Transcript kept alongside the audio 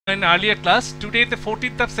in earlier class. Today, the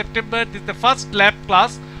 14th of September, this is the first lab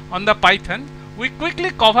class on the Python. We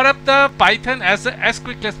quickly cover up the Python as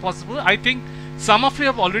quickly as possible. I think some of you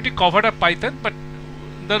have already covered up Python, but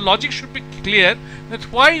the logic should be clear that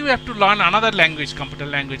why you have to learn another language, computer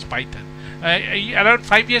language, Python. Around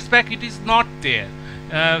 5 years back, it is not there.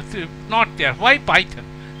 Why Python?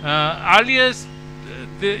 Earlier,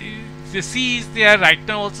 the C is there, right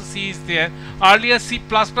now also C is there. Earlier C++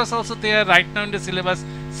 also there, right now in the syllabus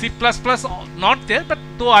C++ not there, but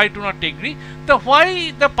though I do not agree. The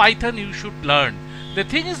why the Python you should learn. The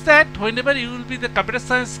thing is that whenever you will be the computer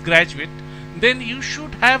science graduate, then you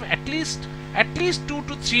should have at least 2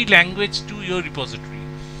 to 3 languages to your repository.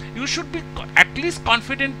 You should be at least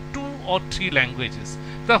confident 2 or 3 languages.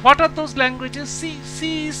 So what are those languages?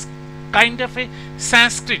 C is kind of a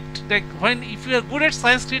Sanskrit. Like if you are good at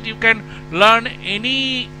Sanskrit, you can learn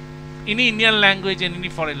any Indian language and any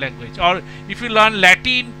foreign language. Or if you learn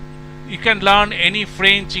Latin, you can learn any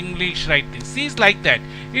French, English, right? C is like that.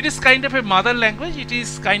 It is kind of a mother language. It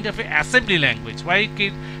is kind of an assembly language. Why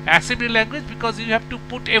assembly language? Because you have to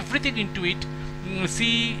put everything into it.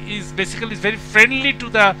 C is basically very friendly to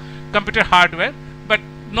the computer hardware, but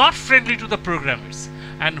not friendly to the programmers.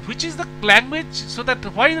 And which is the language? So that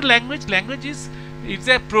why the language? Language is it's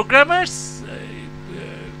a programmer's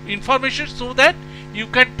information, so that you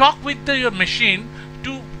can talk with your machine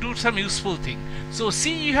to do some useful thing. So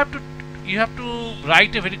C, you have to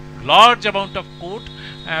write a very large amount of code.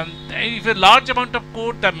 If a large amount of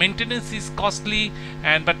code, the maintenance is costly,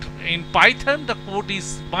 but in Python the code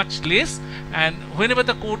is much less, and whenever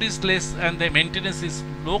the code is less and the maintenance is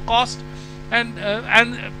low cost, and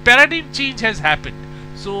paradigm change has happened.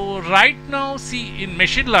 So right now, see, in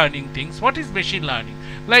machine learning things, what is machine learning?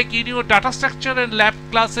 Like in your data structure and lab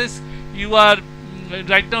classes, you are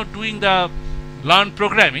right now doing the learn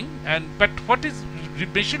programming, but what is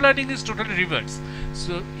machine learning is totally reverse.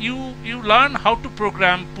 So you learn how to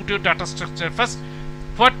program, put your data structure first.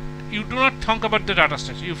 What you do not think about the data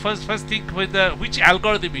structure. You first think with which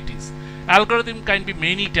algorithm it is. Algorithm can be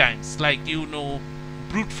many times, like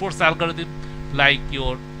brute force algorithm, like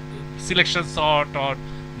your selection sort or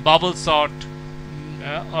bubble sort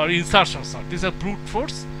or insertion sort. These are brute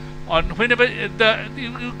force. Or whenever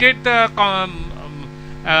you get the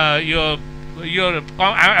your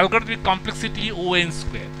algorithmic complexity O(n)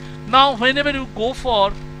 square. Now whenever you go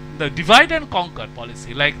for the divide and conquer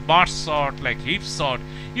policy, like merge sort, like heap sort,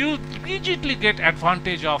 you immediately get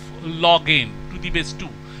advantage of log n to the base 2.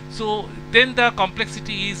 So then the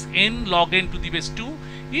complexity is n log n to the base 2.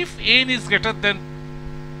 If n is greater than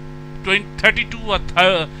 32 or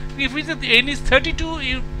if n is 32,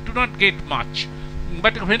 you do not get much.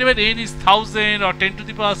 But whenever n is 1000 or 10 to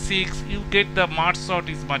the power 6, you get the merge sort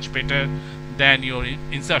is much better than your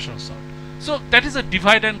insertion sort. So that is a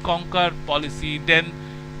divide and conquer policy. Then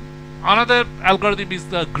another algorithm is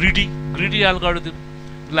the greedy algorithm.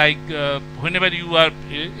 Like whenever you are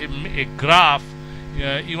a graph,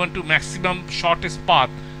 you want to maximum shortest path.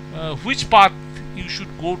 Which path you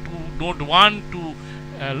should go to node 1 to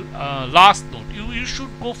last node? You should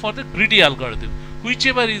go for the greedy algorithm.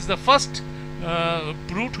 Whichever is the first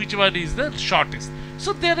route, whichever is the shortest.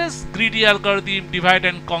 So there is greedy algorithm, divide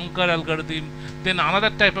and conquer algorithm. Then another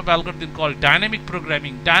type of algorithm called dynamic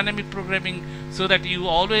programming. Dynamic programming, so that you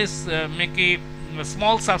always make a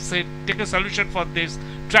small subset, take a solution for this,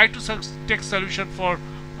 try to take solution for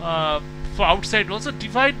outside. Also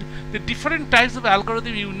divide the different types of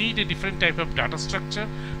algorithm. You need a different type of data structure.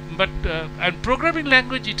 But and programming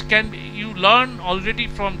language, it can be, you learn already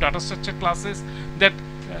from data structure classes that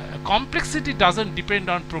complexity doesn't depend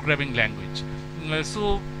on programming language.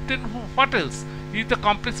 So then what else? If the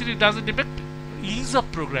complexity doesn't depend, ease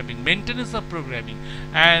of programming, maintenance of programming,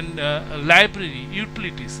 and library,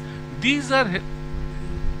 utilities, these are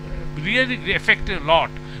really effective a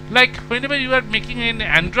lot. Like whenever you are making an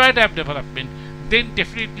Android app development, then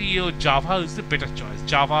definitely your Java is the better choice,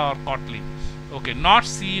 Java or Kotlin. Okay, not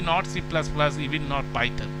C, not C++, even not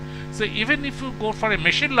Python. So even if you go for a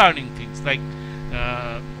machine learning things, like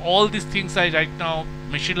all these things I right now,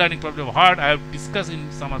 machine learning probably hard, I have discussed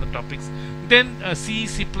in some other topics, then C,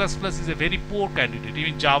 C++ is a very poor candidate.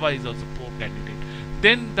 Even Java is also poor candidate.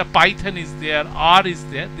 Then the Python is there, R is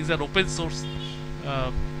there. These are open source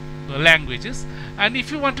languages. And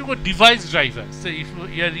if you want to go device driver, so if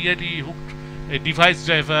you are really hooked a device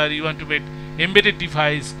driver, you want to make embedded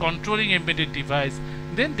device, controlling embedded device,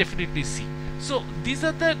 then definitely C. So these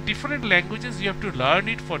are the different languages. You have to learn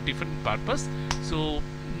it for different purpose. So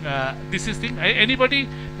this is thing. Anybody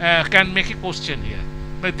can make a question here.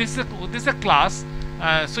 But this is a class,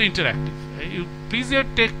 so interactive. You please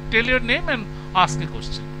tell your name and ask a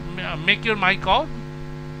question. make your mic on.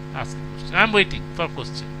 Ask a question. I'm waiting for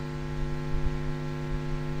question.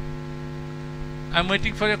 I'm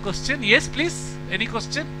waiting for your question. Yes, please. Any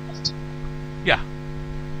question? Yeah.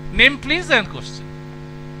 Name, please, and question.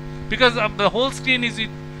 Because the whole screen is with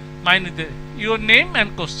mine. With your name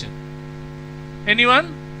and question.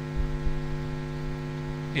 Anyone?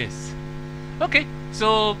 Yes. Okay.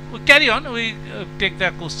 So we carry on. We take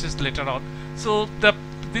the questions later on. So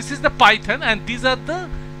this is the Python, and these are the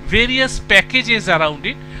various packages around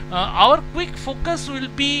it. Our quick focus will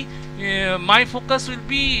be. My focus will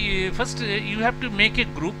be first you have to make a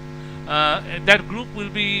group. That group will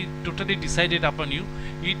be totally decided upon you.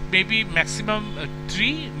 It may be maximum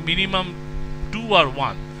 3, minimum 2 or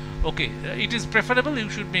 1. Okay, it is preferable you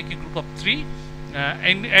should make a group of 3,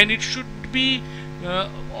 and it should be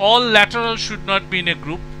all lateral should not be in a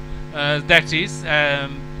group. That is,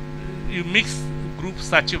 you mix groups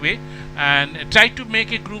such a way and try to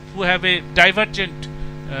make a group who have a divergent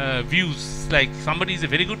views. Like somebody is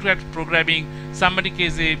very good at programming, somebody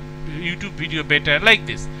is a YouTube video better, like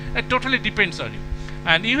this. It totally depends on you,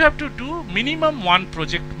 and you have to do minimum 1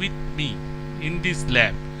 project with me in this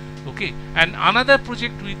lab. Okay, and another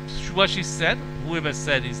project with Subhashish sir, whoever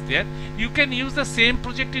sir is there. You can use the same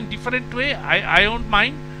project in different way. I don't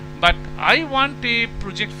mind, but I want a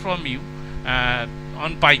project from you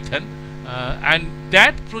on Python, and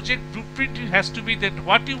that project blueprint has to be that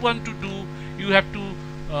what you want to do. You have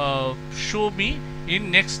to show me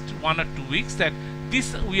in next 1 or 2 weeks that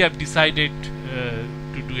this we have decided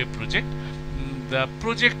to do a project. The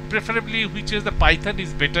project preferably which is the Python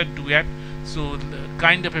is better to add. So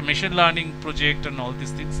kind of a machine learning project and all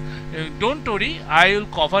these things. Don't worry, I will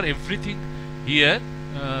cover everything here.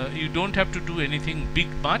 You don't have to do anything big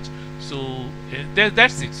much. So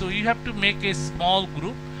that's it. So you have to make a small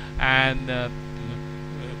group, and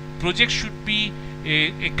project should be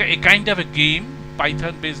a kind of a game,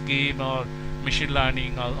 Python based game or machine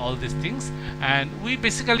learning, all these things, and we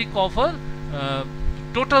basically cover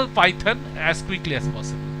total Python as quickly as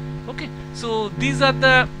possible. Okay, so these are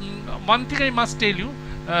the one thing I must tell you.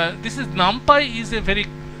 This is NumPy is a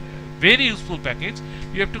very useful package.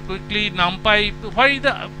 You have to quickly NumPy. Why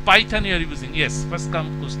the Python you are using? Yes, first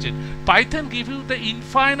come question. Python give you the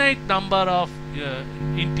infinite number of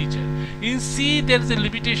integer. In C there is a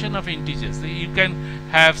limitation of integers. You can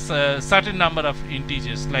have certain number of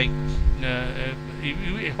integers. Like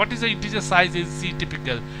what is the integer size is C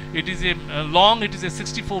typical? It is a long. It is a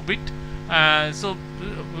 64-bit. So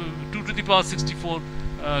 2 to the power 64.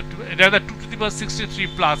 Rather 2 to the power 63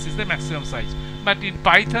 plus is the maximum size. But in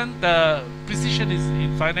Python the precision is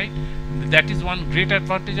infinite. That is one great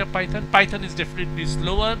advantage of Python. Python is definitely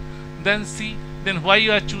slower than C. Then why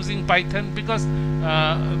you are choosing Python? Because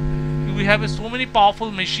we have so many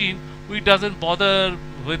powerful machine, we doesn't bother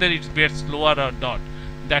whether it's gets slower or not.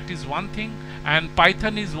 That is one thing. And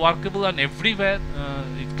Python is workable on everywhere.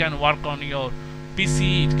 It can work on your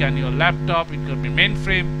PC, it can your laptop, it can be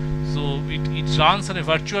mainframe. So it runs on a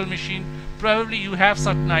virtual machine. Probably you have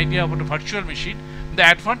certain idea about a virtual machine. The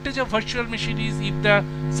advantage of virtual machine is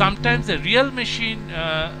if sometimes the real machine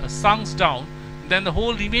sinks down, then the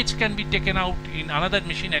whole image can be taken out in another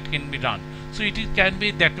machine and can be run. So it can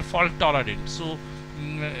be that fault tolerant. So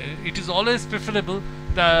it is always preferable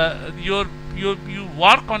that you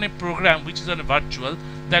work on a program which is on a virtual.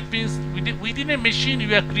 That means within a machine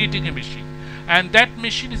you are creating a machine, and that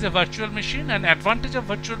machine is a virtual machine. And advantage of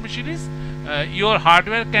virtual machine is your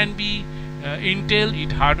hardware can be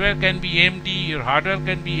Intel, hardware can be AMD, your hardware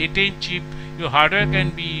can be 8-inch chip, your hardware can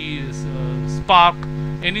be Spark,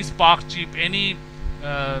 any Spark chip, any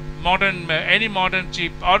modern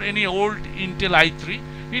chip, or any old Intel i3.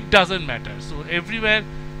 It doesn't matter. So everywhere,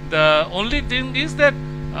 the only thing is that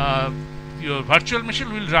your virtual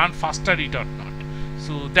machine will run faster it or not.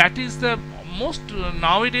 So that is the most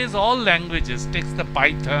nowadays all languages, takes the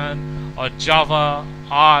Python or Java,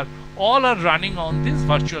 R, all are running on this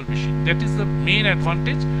virtual machine. That is the main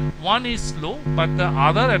advantage. One is slow, but the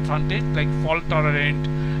other advantage like fault tolerant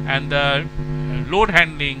and the load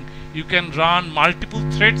handling, you can run multiple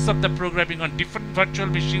threads of the programming on different virtual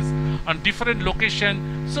machines on different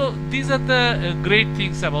location. So these are the great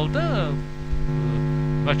things about the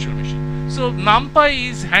virtual machine. So NumPy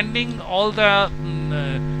is handling all the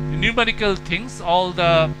numerical things, all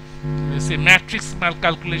the say matrix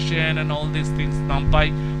calculation and all these things.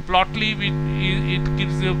 NumPy Plotly, it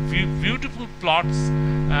gives you beautiful plots.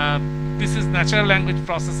 This is natural language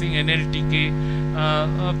processing, NLTK.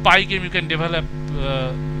 Pygame, you can develop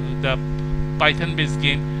the Python based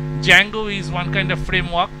game. Django is one kind of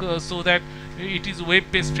framework, so that it is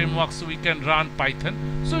web-based framework, so we can run Python.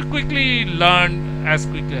 So we quickly learn as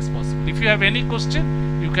quickly as possible. If you have any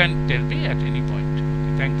question, you can tell me at any point.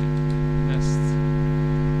 Okay, thank you. Yes.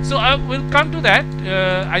 So I will come to that.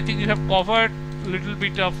 I think you have covered a little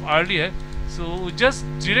bit of earlier. So just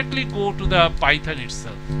directly go to the Python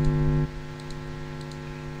itself.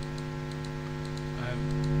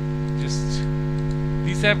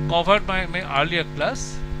 These I have covered my earlier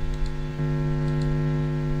class.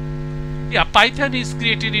 Yeah, Python is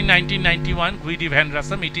created in 1991. Guido van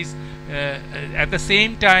Rossum. It is at the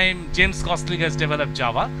same time James Gosling has developed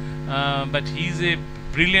Java, but he is a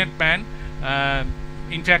brilliant man.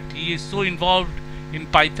 In fact, he is so involved in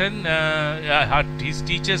Python. His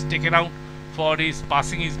teachers taken out for his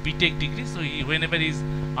passing his BTech degree. So whenever he is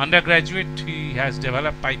undergraduate, he has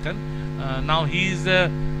developed Python. Now he is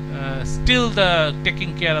still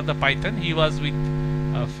taking care of the Python. He was with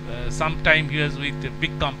sometime he was with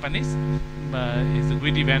big companies. Is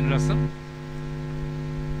Guido van Rossum.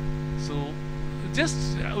 So just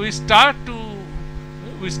we start to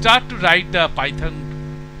write the Python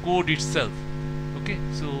code itself. Okay,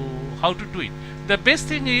 so how to do it? The best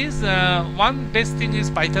thing is one best thing is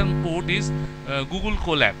Python code is Google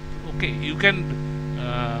Colab. Okay, you can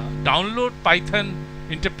download Python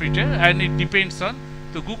interpreter, and it depends on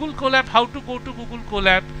the Google Colab. How to go to Google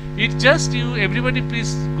Colab? It just everybody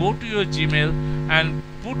please go to your Gmail and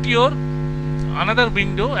put your another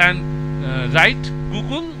window and write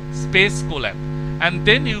Google space Colab, and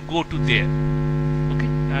then you go to there. Okay,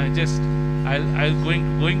 I'll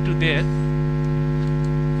going to there.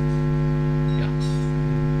 Yeah.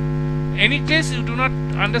 Any case you do not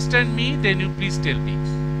understand me, then you please tell me.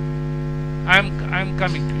 I'm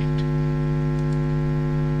coming to it.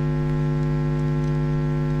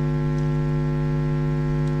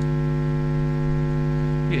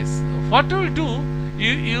 Yes. What do you do?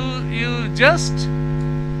 You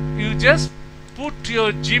just put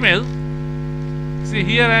your Gmail. See,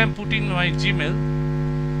 here I am putting my Gmail.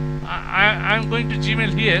 I am going to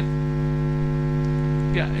Gmail here.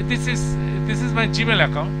 Yeah, this is my Gmail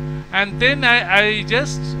account, and then I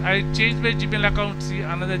change my Gmail account. See,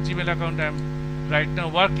 another Gmail account I am right now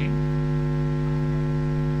working.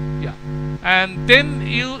 Yeah, and then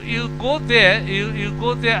you go there. You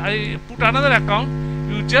go there. I put another account.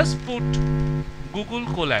 You just put Google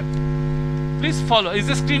Colab. Please follow. Is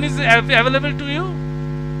the screen is available to you?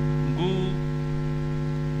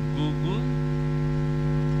 Google.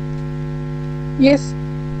 Yes.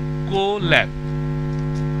 Colab.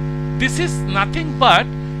 This is nothing but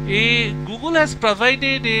Google has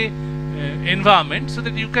provided a environment so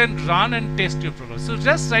that you can run and test your program. So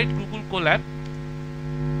just write Google Colab,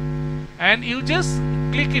 and you just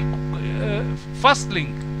click it. First link.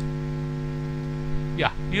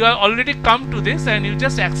 Yeah, you are already come to this, and you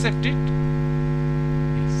just accept it.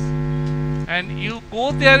 Yes. And you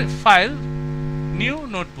go there, file, new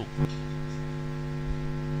notebook.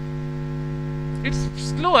 It's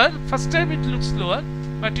slower. First time it looks slower,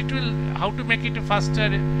 but it will. How to make it faster?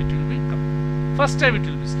 It will be. First time it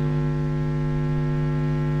will be slower.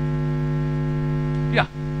 Yeah,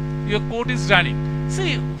 your code is running.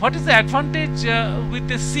 See, what is the advantage with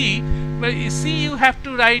the C? Well, C you have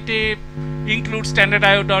to write a include standard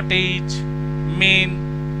io.h main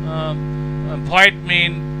void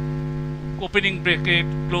main opening bracket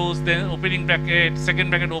close, then opening bracket second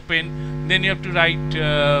bracket open, then you have to write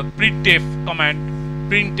printf command,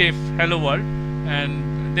 printf hello world, and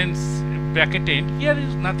then bracket end. Here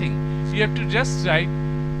is nothing. You have to just write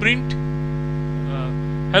print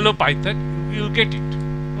hello Python. You will get it.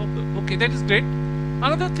 Okay, that is great.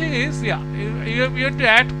 Another thing is, yeah, you have to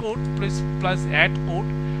add code plus add code.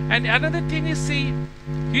 And another thing is, see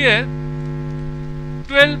here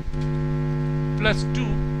 12 plus 2.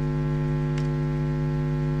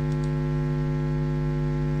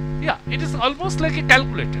 Yeah, it is almost like a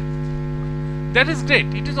calculator. That is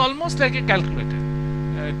great. It is almost like a calculator.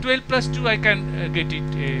 12 plus 2 I can get it,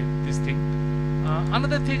 this thing.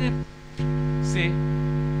 Another thing, say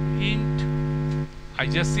int, I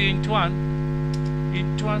just say int 1,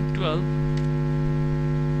 12.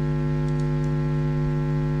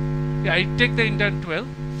 Yeah, I take the int 12,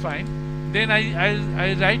 fine. Then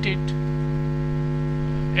I write it.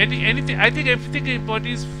 Anything. I think everything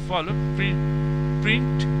body is followed.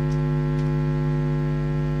 Print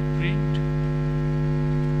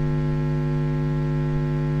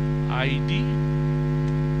ID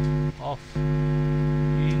of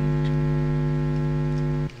int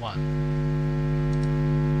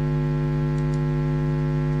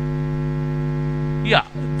 1. Yeah,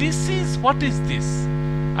 this is, what is this?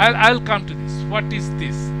 I'll come to this. What is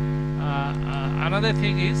this? Another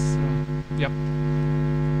thing is, Yep.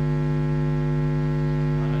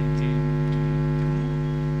 I think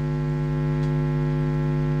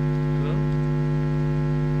 12.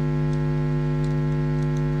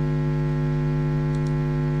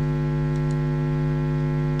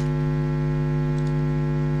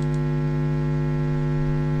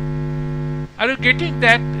 Are you getting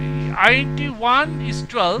that? int1 is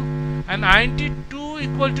 12 and int2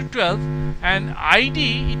 equal to 12, and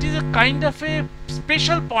id, it is a kind of a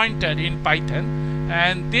special pointer in Python,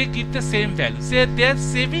 and they give the same value. So they are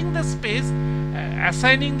saving the space,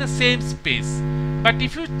 assigning the same space. But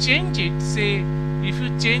if you change it, say if you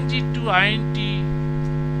change it to int2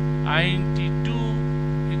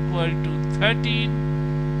 equal to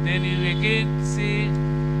 13, then you again say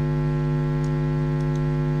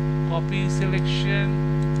copy selection,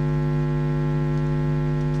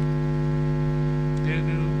 then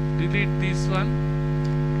you delete this one.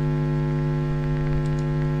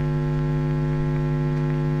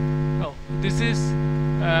 Oh, this is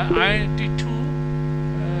int2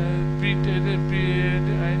 printed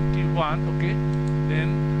int1. Okay, then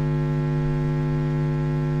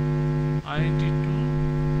int2,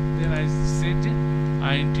 then I set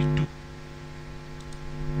int2.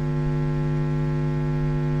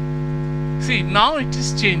 See, now it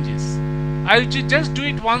is changes. I'll just do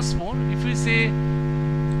it once more. If we say,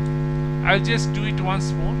 I'll just do it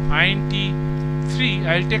once more. int3,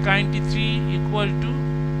 I'll take int3 equal to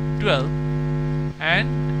 12 and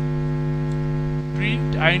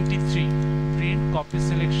print int3. Print copy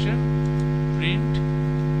selection, print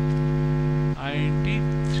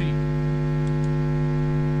int3.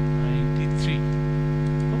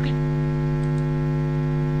 Okay.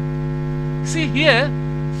 See here,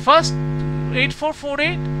 first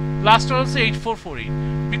 8448, last also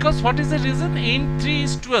 8448. Because what is the reason? int3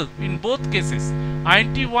 is 12 in both cases,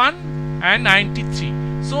 int1 and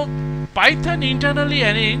int3. So Python internally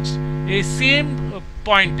arranged a same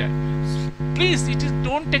pointer. Please,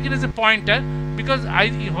 don't take it as a pointer, because I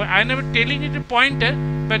never telling it a pointer,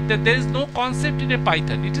 but there is no concept in a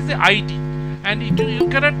Python. It is a ID, and you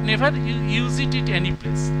cannot never use it at any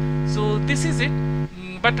place. So this is it.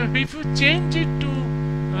 But if you change it to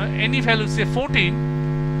any value, say 14,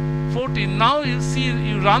 now you see,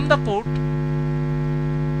 you run the code.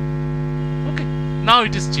 Okay, now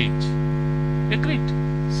it is changed. Agreed.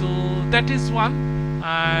 So that is one,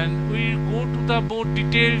 and we go to the more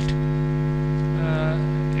detailed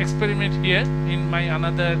experiment here in my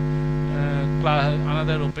another class,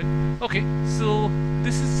 another open. Okay, so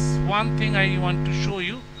this is one thing I want to show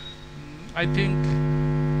you. I think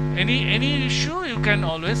any issue you can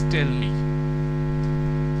always tell me.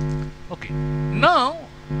 Okay, now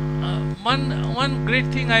one great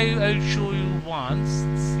thing I'll show you once.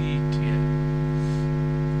 See it here.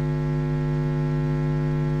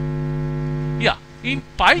 Yeah, in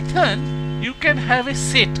Python you can have a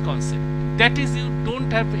set concept. That is, you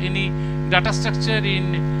don't have any data structure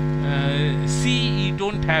in C. You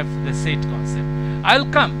don't have the set concept. I'll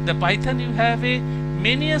come. The Python, you have a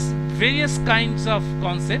various kinds of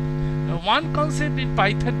concept. One concept in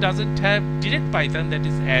Python doesn't have direct Python, that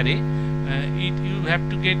is array. You have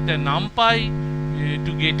to get the numpy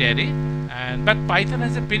to get array, but Python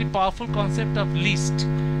has a very powerful concept of list.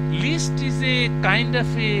 List is a kind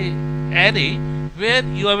of a array where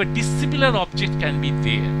you have a dissimilar object can be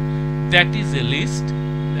there. That is a list,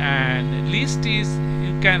 and list is,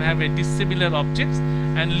 you can have a dissimilar objects,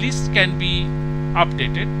 and list can be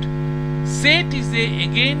updated. Set is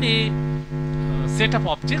again a set of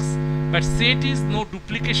objects, but set is no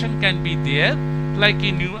duplication can be there, like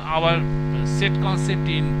in our set concept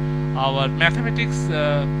in our mathematics,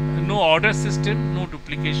 no order system, no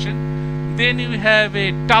duplication. Then you have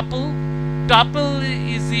a tuple. Tuple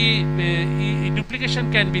is a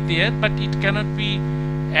duplication can be there, but it cannot be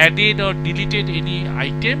added or deleted any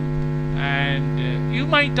item. And you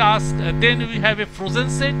might ask, then we have a frozen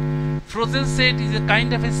set. Frozen set is a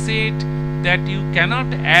kind of a set that you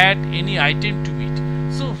cannot add any item to it.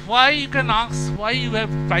 So why, you can ask, why you have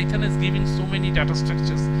Python is giving so many data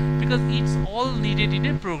structures? Because it's all needed in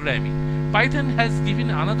a programming. Python has given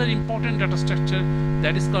another important data structure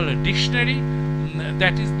that is called a dictionary.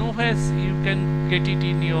 That is nowhere you can get it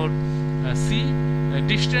in your C.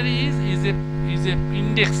 Dictionary is a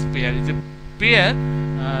index pair, is a pair,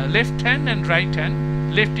 left hand and right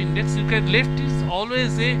hand, left index. You can, left is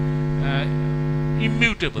always a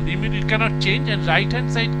immutable, it cannot change, and right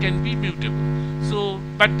hand side can be mutable. So,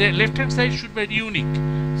 but the left hand side should be unique.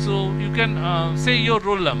 So you can say your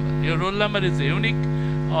roll number is a unique,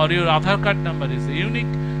 or your Aadhaar card number is a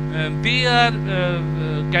unique. They are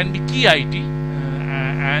can be key ID,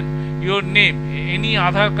 and your name, any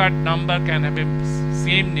Aadhaar card number can have a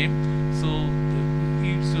same name. So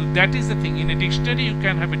that is the thing. In a dictionary you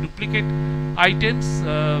can have a duplicate items,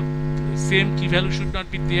 same key value should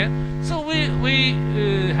not be there. So we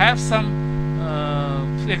have some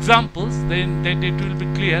examples, then it will be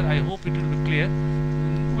clear. I hope it will be clear.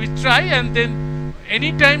 We try, and then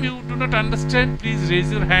anytime you do not understand, please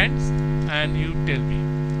raise your hands and you tell me.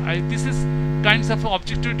 This is kinds of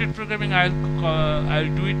object-oriented programming. I'll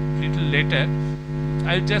do it little later.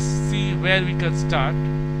 I'll just see where we can start.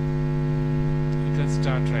 We can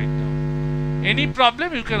start right now. Any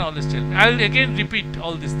problem you can always tell me. I'll again repeat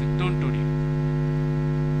all these things. Don't worry.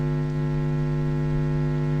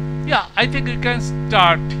 Yeah, I think we can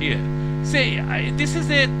start here. Say this is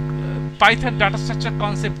a Python data structure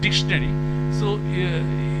concept dictionary. So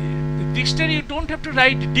the dictionary, you don't have to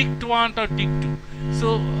write dict1 or dict2.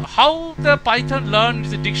 So how the Python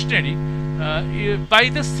learns the dictionary? By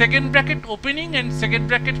the second bracket opening and second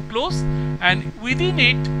bracket close, and within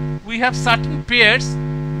it we have certain pairs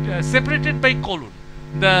separated by colon.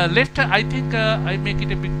 The left, I think I make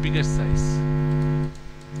it a bit bigger size.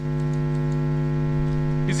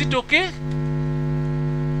 Is it okay?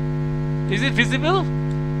 Is it visible?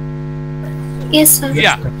 Yes, sir.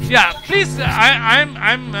 Yeah. Please,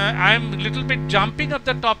 I'm little bit jumping up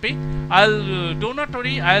the topic. Do not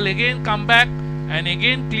worry. I'll again come back and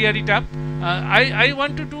again clear it up. I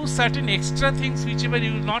want to do certain extra things whichever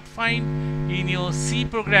you will not find in your C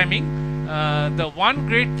programming. The one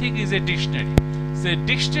great thing is a dictionary. So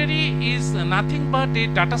dictionary is nothing but a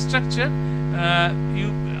data structure.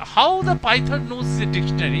 How the Python knows a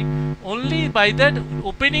dictionary? Only by that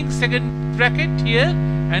opening second bracket here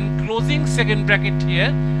and closing second bracket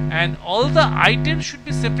here, and all the items should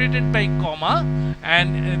be separated by comma,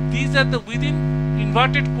 and these are the within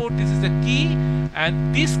inverted code. This is the key,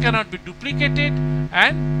 and this cannot be duplicated,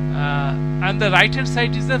 and the right hand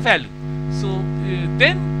side is the value. So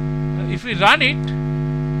then if we run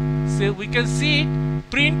it, so we can see it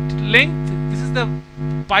print length. This is the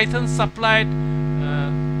Python supplied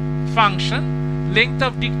function. Length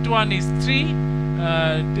of dict1 is 3.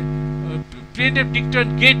 Printf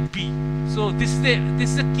dict1 get b. So this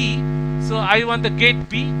is the key. So I want the get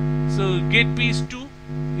b. So get b is 2.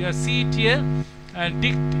 You see it here. And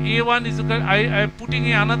dict a1 is equal. I am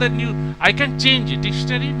putting another new. I can change it.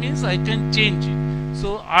 Dictionary means I can change it.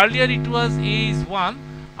 So earlier it was a is 1.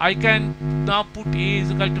 I can now put a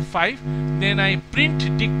is equal to 5. Then I print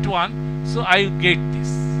dict1. So I get this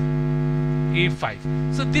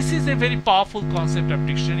a5. So this is a very powerful concept of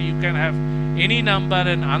dictionary. You can have any number,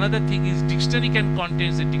 and another thing is dictionary can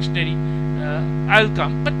contain a dictionary. I'll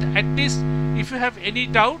come, but at least if you have any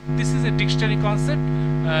doubt, this is a dictionary concept.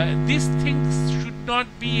 These things should not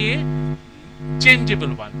be a changeable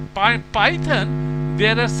one. Python,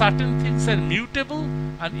 there are certain things are mutable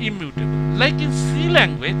and immutable. Like in C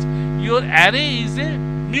language, your array is a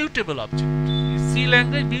mutable object. In C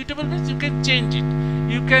language, mutable means you can change it.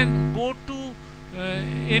 You can go to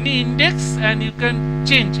any index and you can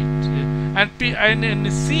change it. And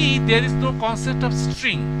in C there is no concept of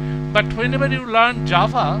string, but whenever you learn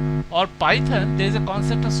Java or Python, there is a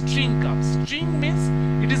concept of string comes. String means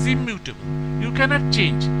it is immutable. You cannot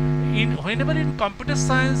change. Whenever in computer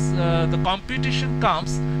science the computation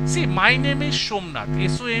comes, see, my name is Somnath,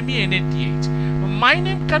 S-O-M-E-N-A-T-H. My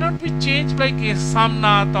name cannot be changed like a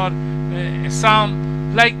Samnath or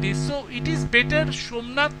Sam, like this. So it is better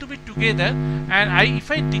Somnath to be together, and if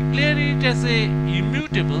I declare it as a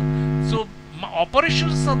immutable, so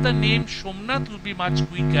operations of the name Somnath will be much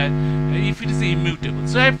quicker if it is immutable.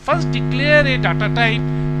 So I first declare a data type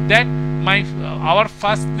that our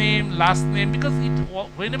first name, last name, because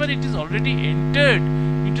whenever it is already entered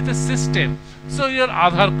into the system, so your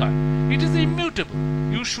Aadhaar card, it is immutable.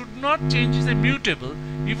 You should not change it immutable.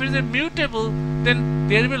 If it is immutable, then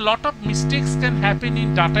there will be a lot of mistakes can happen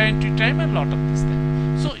in data entry time and lot of this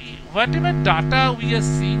thing. So whatever data we are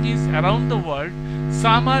seeing is around the world,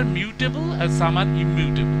 some are mutable and some are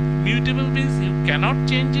immutable. Mutable means you cannot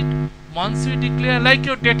change it once you declare, like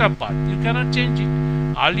your date of birth, you cannot change it.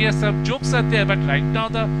 Earlier some jokes are there, but right now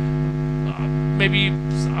the maybe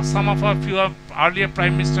some of our few earlier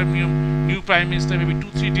prime minister, new prime minister, maybe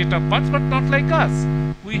 2-3 date of birth, but not like us.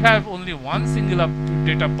 We have only one single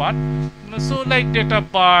date of birth. So like date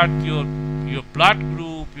of birth, your blood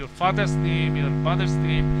group, your father's name, your mother's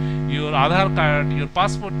name, your Aadhaar card, your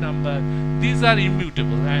passport number, these are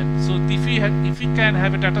immutable. And so if we can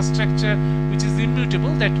have a data structure which is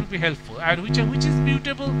immutable, that will be helpful. And which is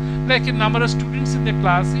mutable, like a number of students in the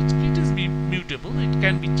class, it is mutable, it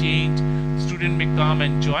can be changed, student may come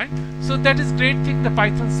and join. So that is great thing the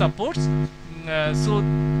Python supports. So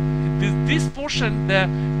this portion, the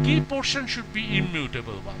key portion should be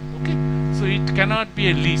immutable one. Okay, so it cannot be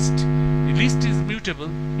a list. A list is mutable.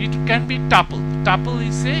 It can be tuple. Tuple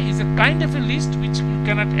is a kind of a list which you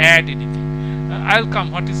cannot add anything. I'll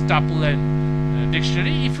come what is tuple and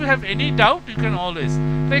dictionary. If you have any doubt, you can always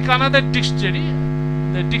take another dictionary.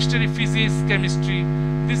 The dictionary physics, chemistry.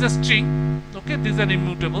 This is a string. Okay, this is an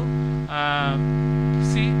immutable.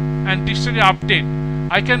 See, and dictionary update.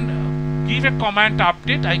 I can give a command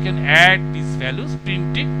update. I can add these values,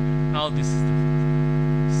 print it. Now this is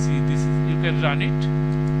see, this is, you can run it.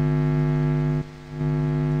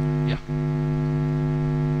 Yeah.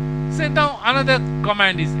 So now another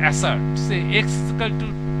command is assert. Say x is equal to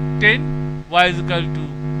 10, y is equal to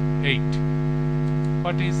 8.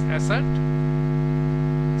 What is assert?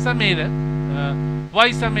 Some error.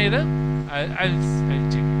 Why some error? I'll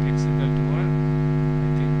check it. X is equal to 1. I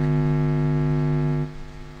think.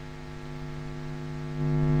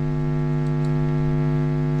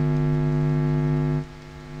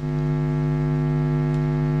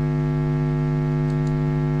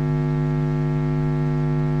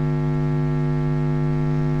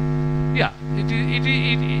 Yeah, it is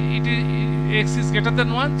x is greater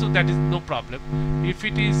than 1, so that is no problem. If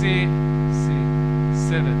it is a say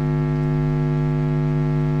 7,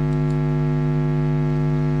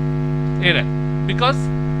 error, because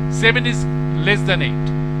 7 is less than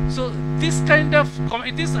 8. So this kind of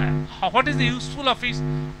this what is the useful of it,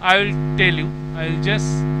 I will tell you. I will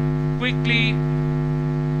just quickly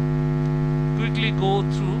go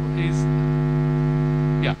through is,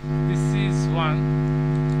 yeah, this is one.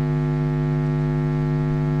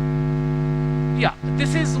 Yeah,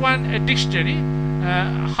 this is one dictionary.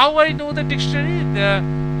 How I know the dictionary? The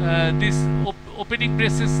this opening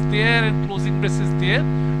braces there and closing braces there,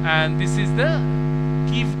 and this is the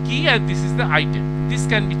key and this is the item. This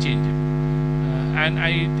can be changed. And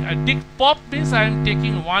I take pop means I am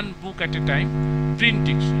taking one book at a time. Print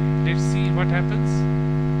dictionary. Let's see what happens.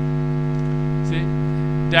 Say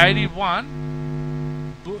diary 1,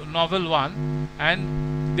 novel 1, and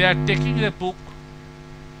they are taking the book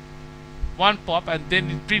one pop and then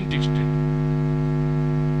it print dictionary.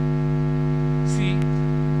 See,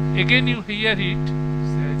 again you hear it.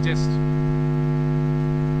 So just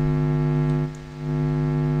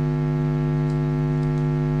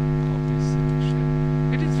copy selection.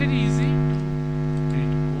 It is very easy to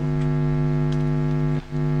read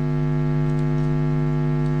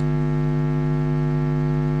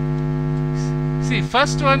code. See,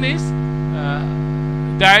 first one is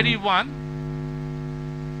diary 1,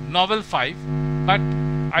 novel 5, but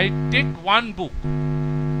I take one book.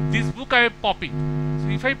 This book I am popping. So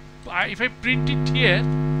if I print it here,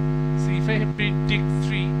 see, if I print take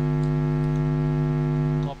 3,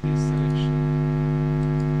 copy selection.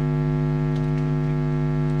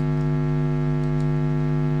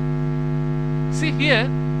 See here,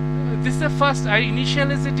 this is the first. I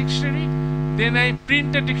initialize the dictionary, then I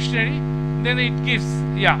print the dictionary, then it gives,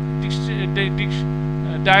 yeah,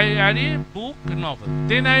 diary, book, novel.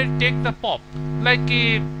 Then I take the pop, like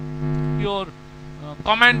your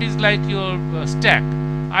command is like your stack.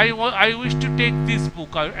 I wish to take this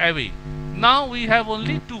book away. Now we have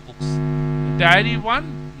only 2 books, diary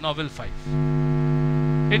 1, novel 5.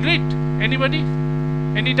 Agreed? Anybody?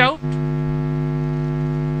 Any doubt?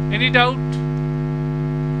 Any doubt?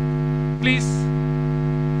 Please.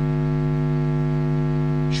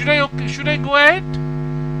 Should I go ahead?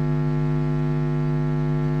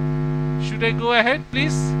 Should I go ahead,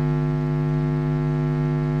 please?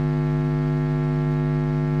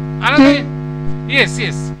 Another? Yes,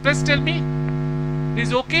 yes. Please tell me.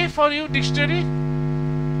 Is okay for you, dictionary?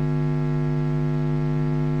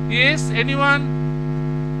 Yes. Anyone?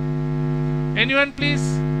 Anyone,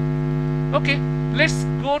 please? Okay. Let's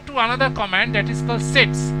go to another command that is called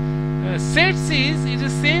sets. Sets is the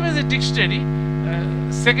same as a dictionary.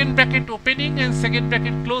 Second bracket opening and second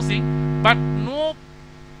bracket closing, but no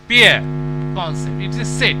pair concept. It's a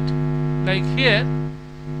set. Like here,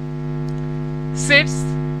 sets.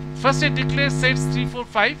 First I declare sets 3, 4,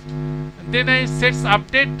 5. Then I sets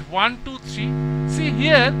update 1, 2, 3. See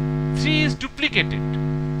here, 3 is duplicated.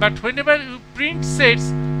 But whenever you print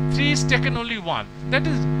sets, 3 is taken only 1. That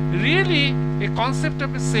is really a concept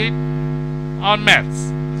of a set on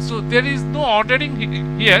maths. So there is no ordering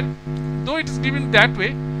here, though it is given that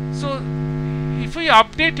way. So if we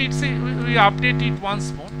update it, say we update it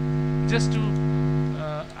once more, just to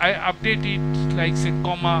I update it like say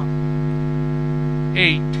comma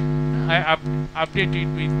 8. I update it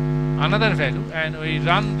with another value, and we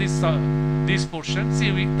run this this portion. See,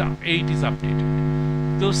 the 8 is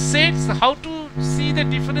updated. Those sets, how to see the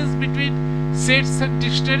difference between sets and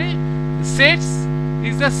dictionary? Sets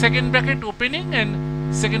is the second bracket opening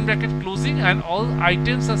and second bracket closing, and all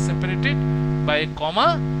items are separated by a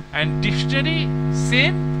comma, and dictionary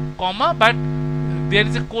same comma, but there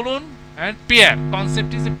is a colon and pair.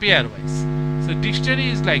 Concept is a pair wise. So dictionary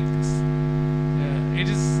is like this. It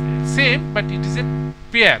is same, but it is a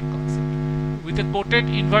pair concept with a quoted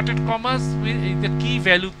inverted commas with the key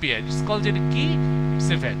value pair. It's called a key. It's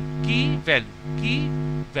a value. Key value. Key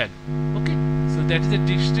value. Okay. So that is a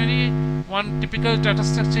dictionary. One typical data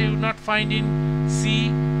structure you will not find in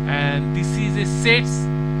C, and this is a sets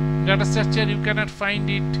data structure. You cannot find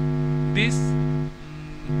it. This.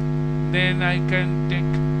 Then I can take.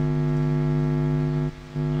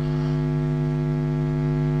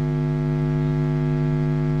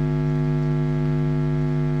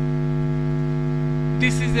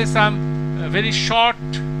 This is some very short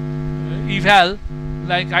eval,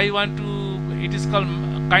 like I want to, it is called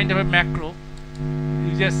kind of a macro.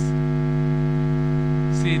 You just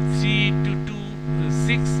say 3 to 2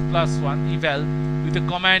 6 plus 1 eval. With a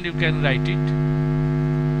command you can write it.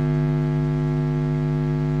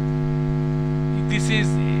 This is,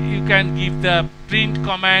 you can give the print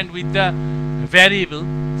command with the variable.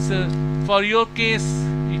 So for your case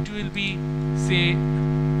it will be say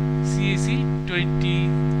CAC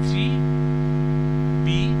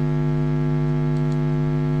 23B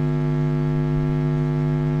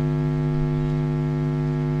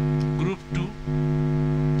group 2.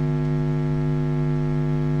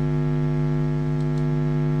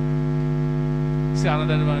 Say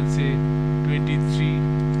another one, say 23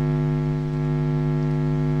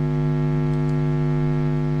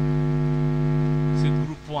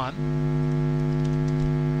 group 1.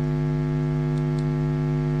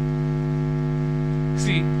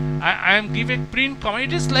 See, I am giving print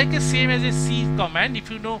command. It is like a same as a C command. If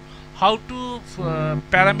you know how to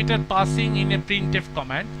parameter passing in a printf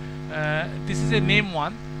command, this is a name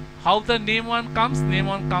one. How the name one comes? Name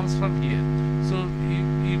one comes from here. So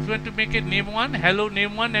if you want to make a name one, hello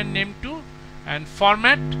name one and name two, and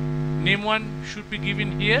format name one should be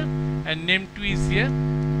given here and name two is here.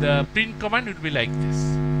 The print command would be like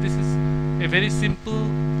this. This is a very simple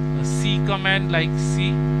C command like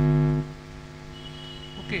C.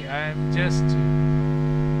 Okay, I am just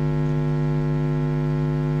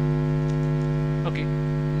okay.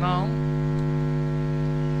 Now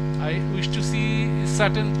I wish to see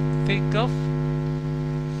certain thing of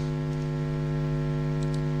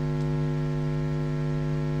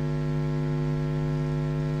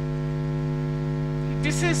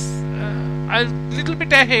this is a little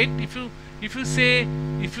bit ahead. If you say,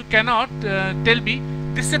 if you cannot tell me,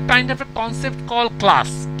 this is a kind of a concept called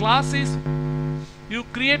class. Class is, you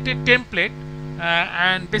create a template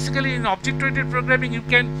and basically in object-oriented programming you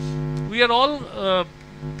can, we are all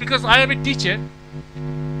because I am a teacher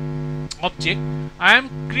object, I am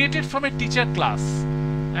created from a teacher class,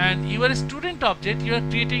 and you are a student object, you are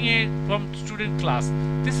creating a from student class.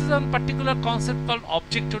 This is one particular concept called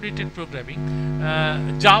object-oriented programming.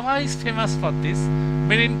 Java is famous for this.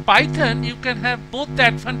 But in Python you can have both the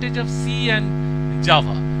advantage of C and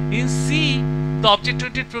Java. In C the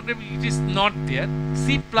object-oriented programming it is not there.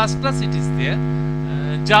 C++ it is there.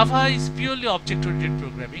 Java is purely object-oriented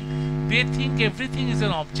programming. They think everything is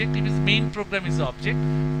an object. If its main program is object.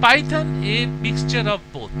 Python a mixture of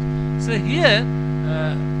both. So here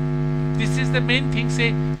this is the main thing.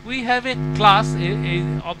 Say we have a class,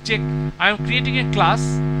 a object. I am creating a class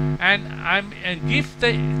and I am give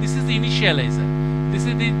the, this is the initializer. This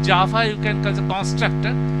is the Java you can call the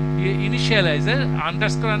constructor. Initializer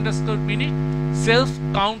 __ minute. Self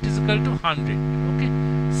count is equal to 100. Okay,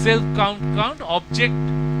 self count object.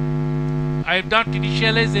 I have not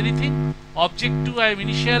initialized anything. Object 2 I have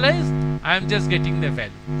initialized. I am just getting the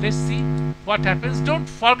value. Let's see what happens. Don't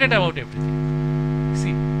forget about everything.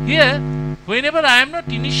 See here, whenever I am not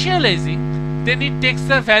initializing, then it takes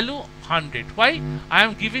the value 100. Why? I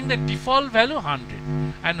am giving the default value 100,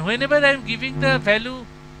 and whenever I am giving the value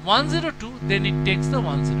 102, then it takes the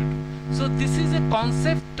 102. So this is a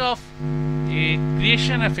concept of a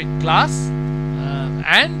creation of a class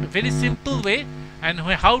and very simple way, and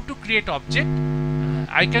how to create object.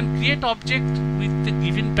 I can create object with the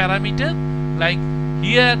given parameter, like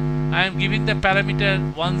here I am giving the parameter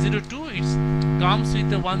 102, it comes with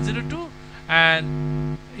the 102,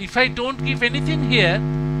 and if I don't give anything here,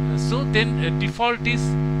 so then default is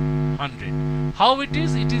 100. How it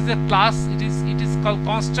is? It is a class, it is called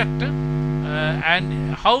constructor.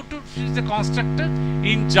 And how to use the constructor?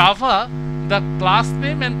 In Java the class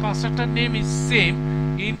name and constructor name is same.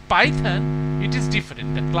 In Python it is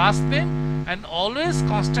different. The class name and always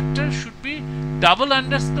constructor should be double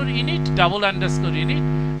underscore init, double underscore init,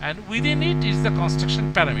 and within it is the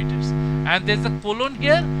construction parameters, and there's a colon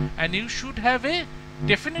here, and you should have a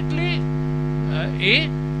definitely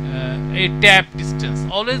a tab distance.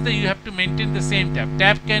 Always you have to maintain the same tab.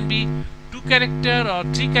 Tab can be 2 character or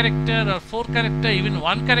 3 character or 4 character, even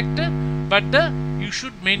 1 character, but you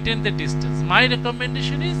should maintain the distance. My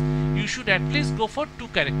recommendation is you should at least go for 2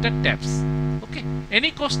 character tabs. Okay,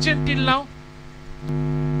 any question till now?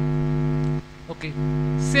 Okay,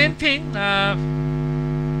 same thing.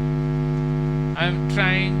 I'm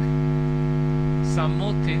trying some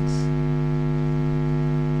more things.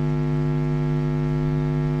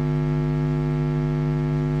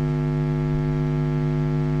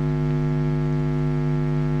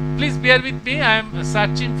 Please bear with me. I am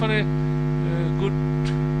searching for a good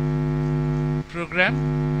program.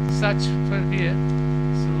 Search for here.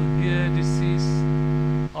 So here this is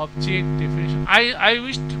object definition. I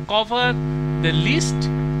wish to cover the list,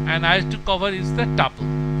 and I have to cover is the tuple.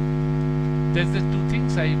 There's the 2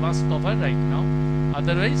 things I must cover right now.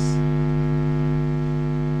 Otherwise,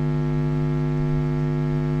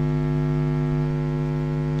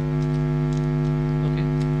 okay.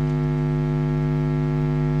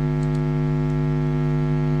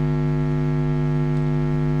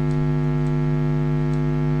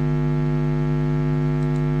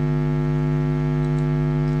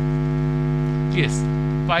 Yes,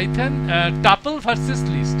 Python tuple versus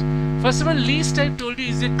list. First of all, list I told you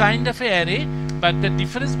is a kind of an array, but the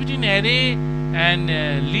difference between array and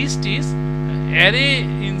list is array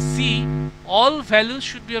in C, all values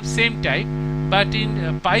should be of same type, but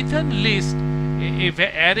in Python list,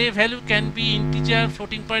 array value can be integer,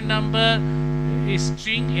 floating point number, a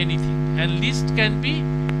string, anything, and list can be,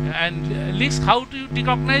 and list, how do you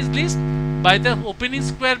recognize list? By the opening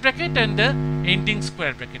square bracket and the ending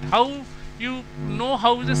square bracket. How you know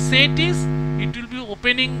how the set is? It will be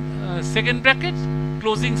opening second bracket,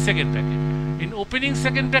 closing second bracket. In opening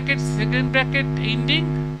second bracket,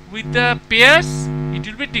 ending with the pairs, it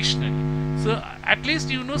will be dictionary. So at least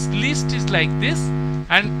you know list is like this,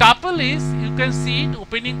 and tuple is, you can see it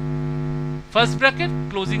opening first bracket,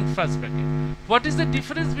 closing first bracket. What is the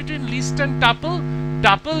difference between list and tuple?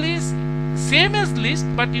 Tuple is same as list,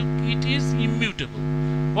 but it is immutable.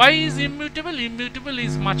 Why is immutable? Immutable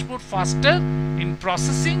is much more faster in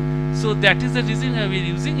processing, so that is the reason we are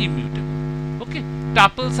using immutable. Okay,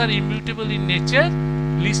 tuples are immutable in nature,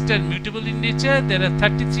 lists are mutable in nature. There are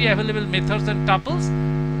 33 available methods and tuples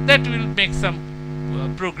that will make some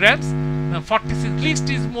programs. 46 list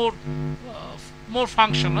is more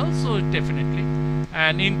functional, so definitely.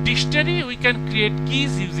 And in dictionary we can create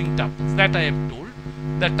keys using tuples, that I have told.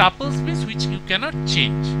 The tuples means which you cannot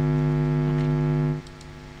change.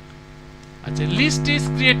 Okay. List is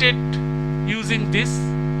created using this,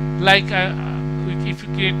 like if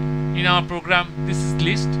you create in our program, this is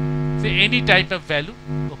list, say any type of value.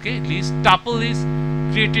 Okay, list. Tuple is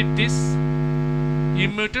created this.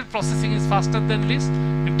 Immutable processing is faster than list.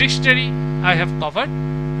 In dictionary I have covered.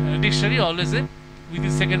 Dictionary always a, with the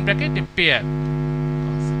second bracket, a pair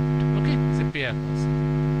concept. Okay, it's a pair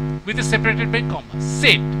concept with a separated by comma.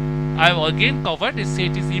 Set I have again covered. A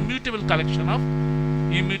set is immutable collection of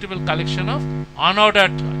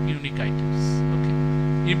unordered unique items. Okay,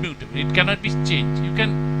 immutable. It cannot be changed. You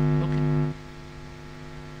can.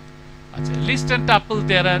 Okay. List and tuple.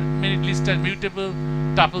 There are many lists are mutable.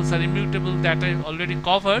 Tuples are immutable. That I already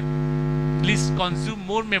covered. Lists consume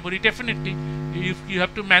more memory. Definitely, if you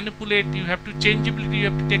have to manipulate, you have to changeability, you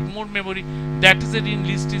have to take more memory. That is the reason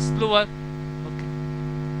list is slower. Okay.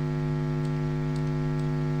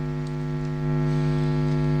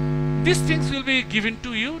 These things will be given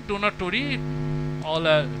to you. Do not worry. All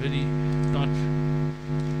are very not.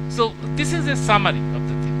 So this is a summary of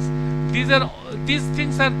the things. These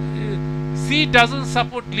things are. C doesn't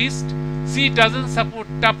support list. C doesn't support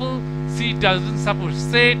tuple. C doesn't support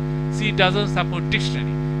set. C doesn't support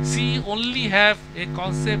dictionary. C only have a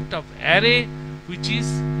concept of array, which is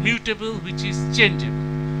mutable, which is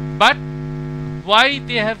changeable. But why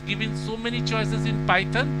they have given so many choices in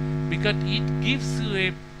Python? Because it gives you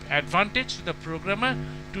a advantage to the programmer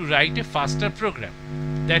to write a faster program.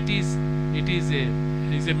 That is, it is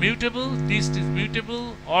a mutable, list is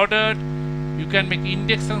mutable, ordered. You can make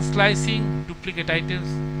index and slicing, duplicate items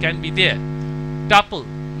can be there. Tuple,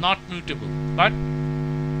 not mutable, but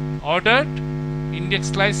ordered, index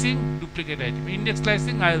slicing, duplicate item. Index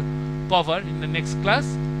slicing I'll cover in the next class.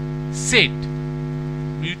 Set,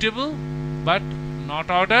 mutable but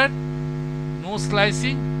not ordered, no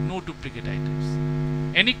slicing, no duplicate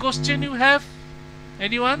items. Any question you have?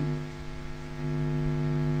 Anyone?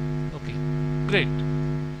 Okay. Great.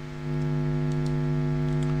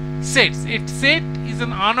 Sets. It set is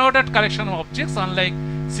an unordered collection of objects, unlike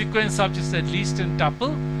sequence objects like list and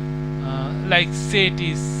tuple. Like set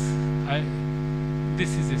is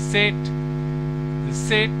this is a set. The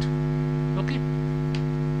set. Okay.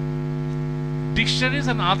 Dictionaries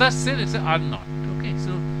and other sets are not. Okay.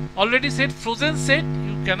 So already said frozen set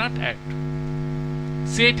you cannot add.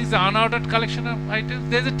 Set is an unordered collection of items.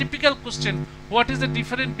 There is a typical question: what is the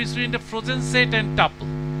difference between the frozen set and tuple?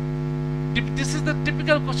 This is the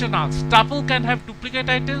typical question asked. Tuple can have duplicate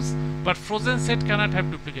items, but frozen set cannot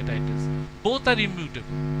have duplicate items. Both are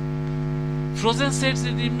immutable. Frozen set is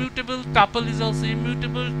immutable, tuple is also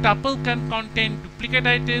immutable. Tuple can contain duplicate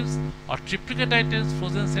items or triplicate items,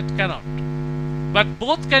 frozen set cannot. But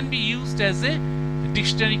both can be used as a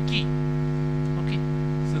dictionary key. Okay,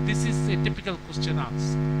 so this is a typical question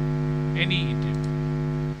asked. Any item.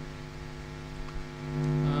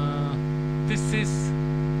 This is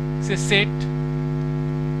a set.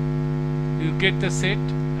 You get the set,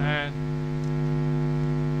 and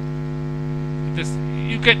this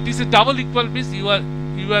you get this is double equal means you are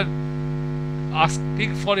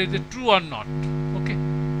asking for is it true or not. Okay.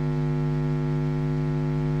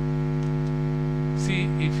 See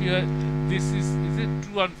if you are this is it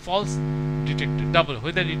true and false detected double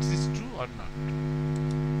whether it is true or not.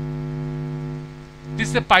 This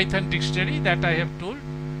is a Python dictionary that I have told.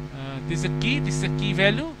 This is a key, this is a key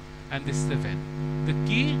value, and this is the value. The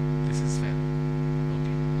key, this is value.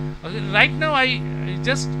 Okay. Right now I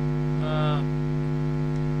just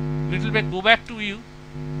little bit go back to you